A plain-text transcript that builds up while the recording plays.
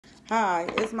Hi,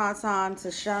 it's my time to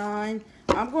shine.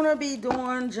 I'm going to be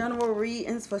doing general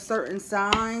readings for certain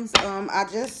signs. I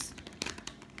just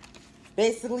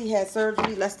basically had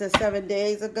surgery less than 7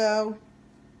 days ago.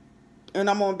 And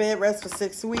I'm on bed rest for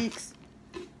 6 weeks.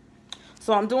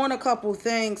 So I'm doing a couple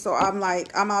things. So I'm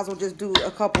like, I might as well just do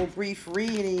a couple brief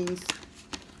readings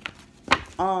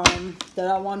that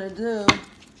I want to do.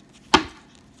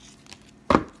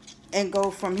 And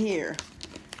go from here.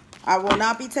 I will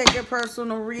not be taking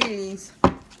personal readings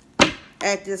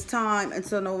at this time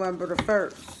until November the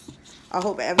 1st. I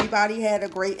hope everybody had a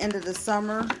great end of the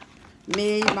summer.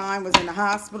 Mine was in the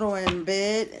hospital in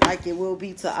bed, like it will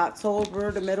be to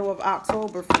October, the middle of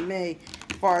October for me,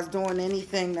 as far as doing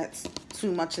anything that's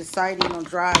too much exciting or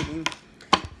driving.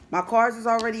 My cards is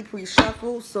already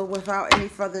pre-shuffled, so without any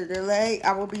further delay,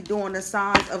 I will be doing the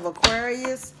signs of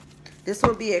Aquarius. This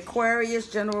will be Aquarius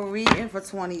general reading for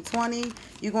 2020.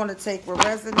 You're going to take what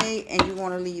resonate and you're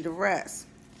going to leave the rest.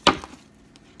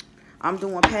 I'm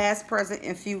doing past, present,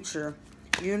 and future.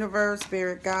 Universe,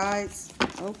 spirit guides.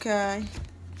 Okay.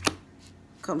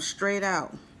 Come straight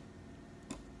out.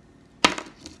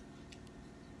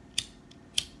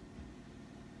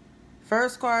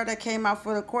 First card that came out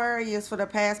for the Aquarius for the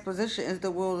past position is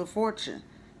the Wheel of Fortune.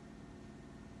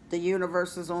 The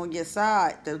universe is on your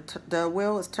side. The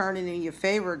wheel is turning in your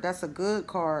favor. That's a good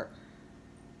card.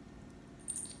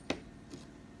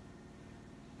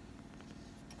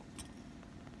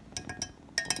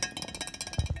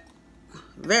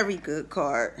 Very good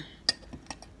card.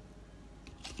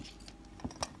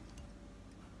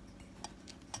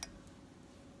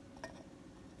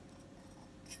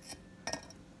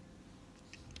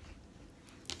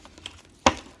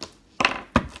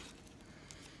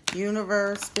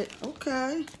 Universe,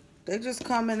 okay. They're just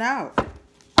coming out.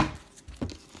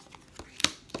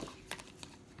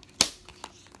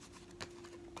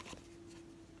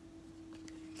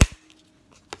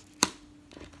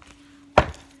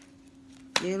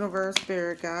 Universe,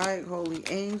 spirit guide, holy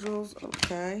angels,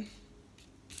 okay.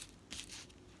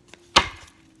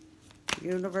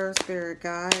 Universe, spirit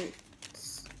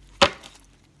guides,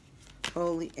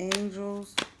 holy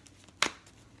angels.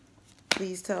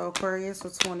 Please tell Aquarius for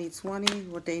 2020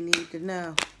 what they need to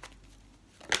know.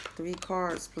 3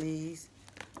 cards, please.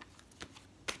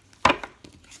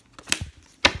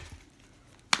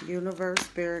 Universe,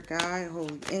 spirit guide,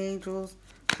 holy angels.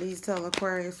 Please tell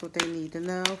Aquarius what they need to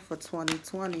know for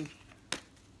 2020.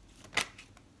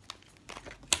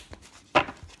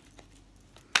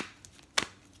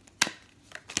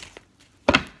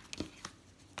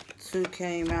 Two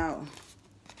came out.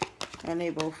 And they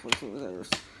both was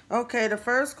reversed. Okay, the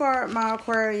first card my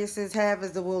Aquariuses have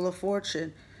is the Wheel of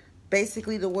Fortune.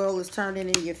 Basically, the wheel is turning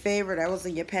in your favor. That was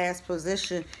in your past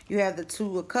position. You have the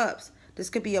Two of Cups. This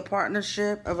could be a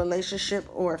partnership, a relationship,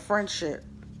 or a friendship.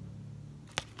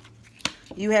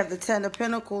 You have the Ten of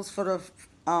Pentacles for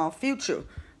the future.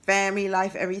 Family,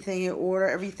 life, everything in order,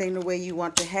 everything the way you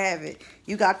want to have it.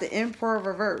 You got the Emperor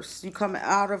reverse. You coming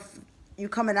out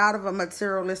of a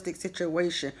materialistic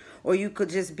situation, or you could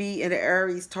just be in the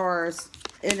Aries Taurus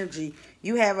energy.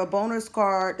 You have a bonus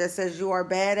card that says you are a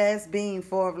badass being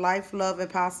full of life, love, and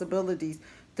possibilities.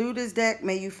 Through this deck,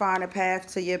 may you find a path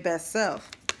to your best self.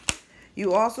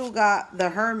 You also got the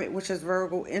Hermit, which is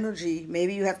Virgo energy.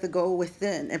 Maybe you have to go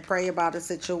within and pray about a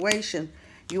situation.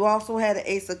 You also had an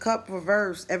Ace of Cups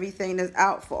reverse. Everything is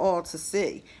out for all to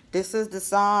see. This is the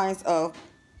signs of,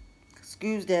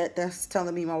 excuse that, that's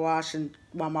telling me my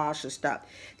mouth should stop.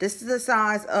 This is the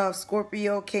signs of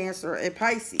Scorpio, Cancer, and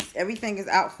Pisces. Everything is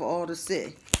out for all to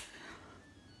see.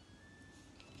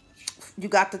 You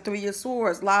got the Three of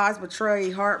Swords, lies,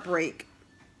 betrayal, heartbreak,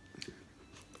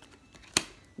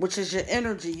 which is your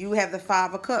energy. You have the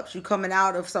Five of Cups. You coming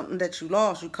out of something that you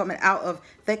lost. You coming out of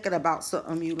thinking about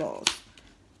something you lost.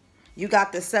 You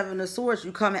got the Seven of Swords.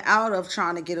 You coming out of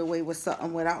trying to get away with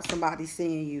something without somebody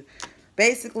seeing you.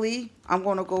 Basically, I'm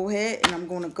going to go ahead and I'm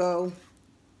going to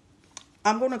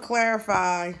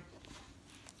clarify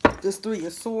this Three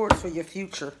of Swords for your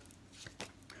future.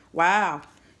 Wow.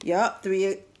 Yup.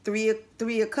 Three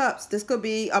of Cups. This could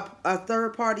be a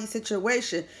third-party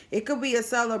situation. It could be a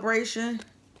celebration,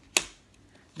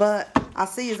 but I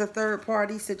see it's a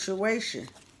third-party situation.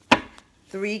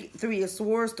 Three of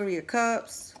Swords, Three of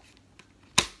Cups.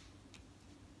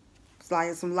 It's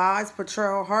like some lies,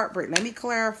 betrayal, heartbreak. Let me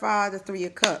clarify the Three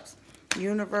of Cups.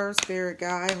 Universe, spirit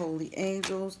guide, holy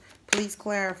angels. Please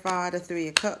clarify the Three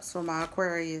of Cups for my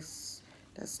Aquarius.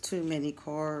 That's too many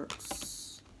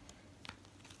cards.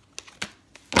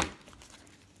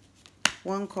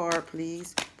 One card,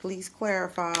 please. Please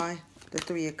clarify the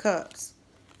Three of Cups.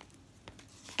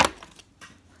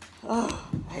 Oh,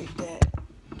 hate that.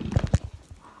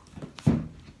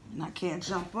 And I can't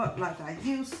jump up like I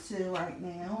used to right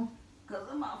now because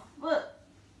of my foot.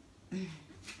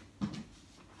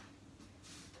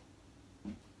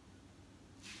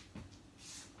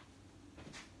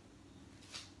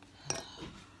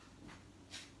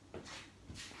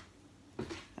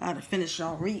 I had to finish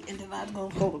y'all reading, and then I'm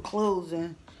gonna go to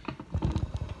closing.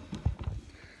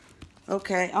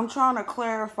 Okay, I'm trying to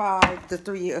clarify the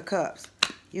Three of Cups.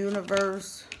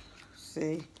 Universe,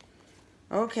 see.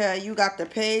 Okay, you got the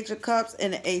Page of Cups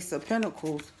and the Ace of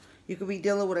Pentacles. You could be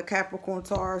dealing with a Capricorn,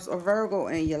 Taurus, or Virgo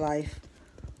in your life.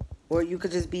 Or you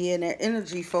could just be in that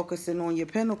energy focusing on your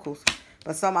pentacles.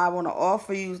 But somebody want to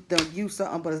offer you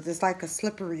something, but it's just like a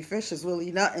slippery fish. It's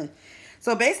really nothing.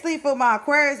 So basically for my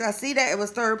Aquarius, I see that it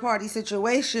was third-party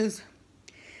situations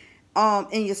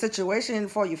in your situation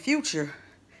for your future.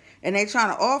 And they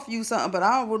trying to offer you something, but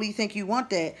I don't really think you want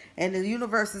that. And the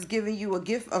universe is giving you a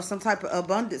gift of some type of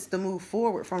abundance to move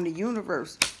forward from the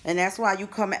universe. And that's why you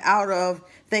coming out of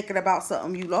thinking about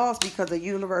something you lost, because the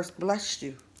universe blessed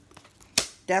you.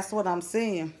 That's what I'm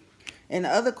seeing. And the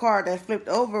other card that flipped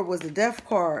over was the Death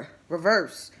card,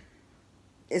 reverse.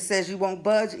 It says you won't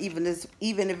budge even if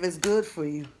it's good for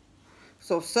you.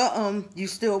 So something you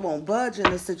still won't budge in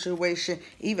this situation.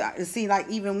 It seems like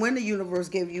even when the universe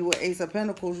gave you an Ace of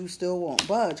Pentacles, you still won't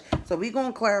budge. So we're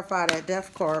going to clarify that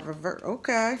Death card. Reverse.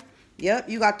 Okay. Yep,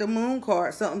 you got the Moon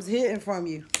card. Something's hidden from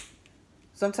you.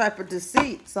 Some type of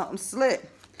deceit. Something slipped.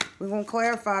 We're going to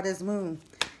clarify this Moon.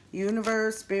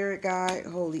 Universe, Spirit Guide,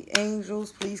 Holy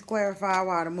Angels, please clarify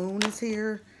why the Moon is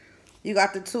here. You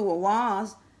got the Two of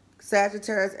Wands.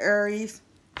 Sagittarius, Aries,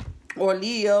 or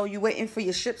Leo, you waiting for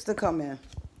your ships to come in.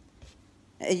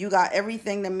 And you got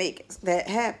everything to make that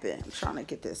happen. I'm trying to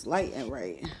get this lighting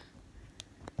right.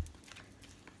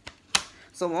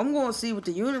 So I'm going to see what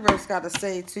the universe got to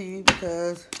say to you,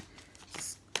 because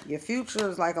your future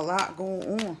is like a lot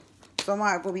going on.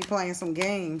 Somebody going to be playing some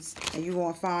games, and you're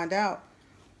going to find out.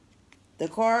 The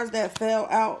cards that fell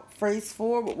out face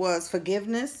forward was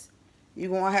forgiveness.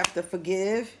 You're going to have to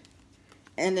forgive.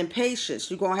 And then patience.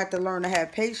 You're going to have to learn to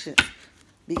have patience,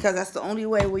 because that's the only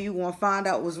way where you're going to find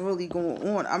out what's really going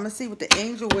on. I'm going to see what the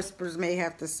angel whispers may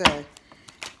have to say.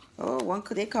 Oh,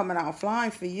 they coming out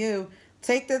flying for you.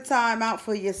 Take the time out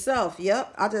for yourself.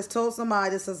 Yep, I just told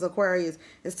somebody this is Aquarius.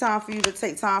 It's time for you to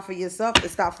take time for yourself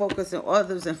and stop focusing on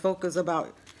others and focus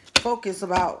about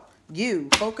you.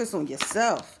 Focus on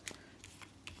yourself.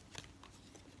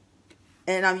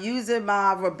 And I'm using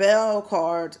my Rebel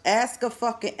cards. Ask a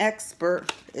fucking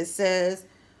expert. It says,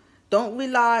 don't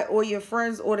rely on your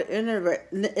friends or the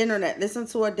internet. Listen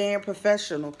to a damn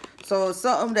professional. So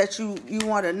something that you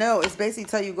want to know is basically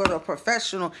tell you go to a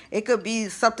professional. It could be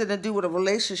something to do with a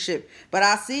relationship. But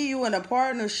I see you in a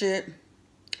partnership.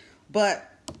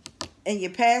 But in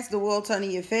your past, the world turned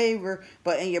in your favor.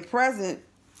 But in your present,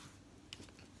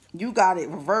 you got it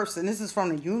reversed. And this is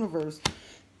from the universe.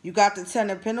 You got the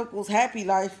Ten of Pentacles, happy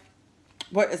life,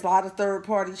 but it's a lot of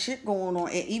third-party shit going on.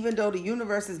 And even though the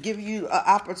universe is giving you an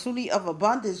opportunity of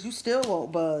abundance, you still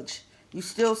won't budge. You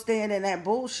still stand in that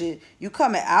bullshit. You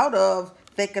coming out of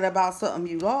thinking about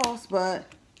something you lost, but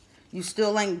you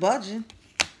still ain't budging.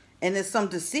 And there's some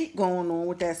deceit going on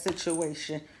with that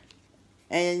situation.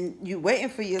 And you waiting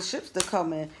for your ships to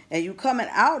come in. And you coming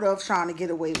out of trying to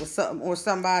get away with something or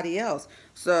somebody else.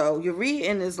 So your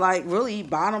reading is like really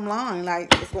bottom line.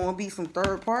 Like it's going to be some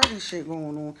third party shit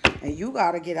going on. And you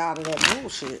got to get out of that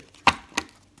bullshit.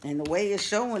 And the way it's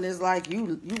showing is like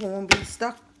you going to be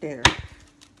stuck there.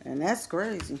 And that's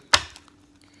crazy.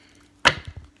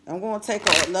 I'm going to take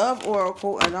a love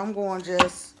oracle and I'm going to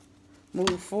just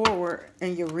move forward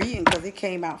in your reading because it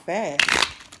came out fast.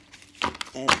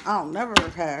 And I'll never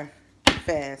have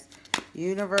fast.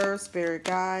 Universe, Spirit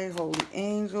Guide, Holy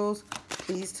Angels.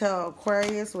 Please tell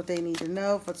Aquarius what they need to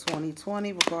know for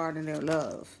 2020 regarding their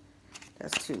love.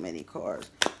 That's too many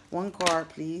cards. One card,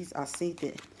 please. I see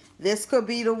it. This could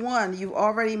be the one. You've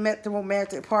already met the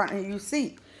romantic partner you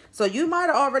seek. So you might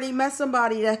have already met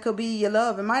somebody that could be your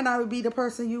love. It might not be the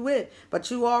person you with, but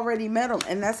you already met them.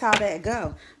 And that's how that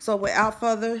go. So without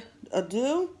further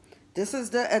ado, this is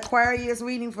the Aquarius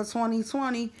reading for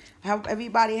 2020. I hope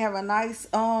everybody have a nice,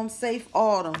 safe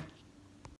autumn.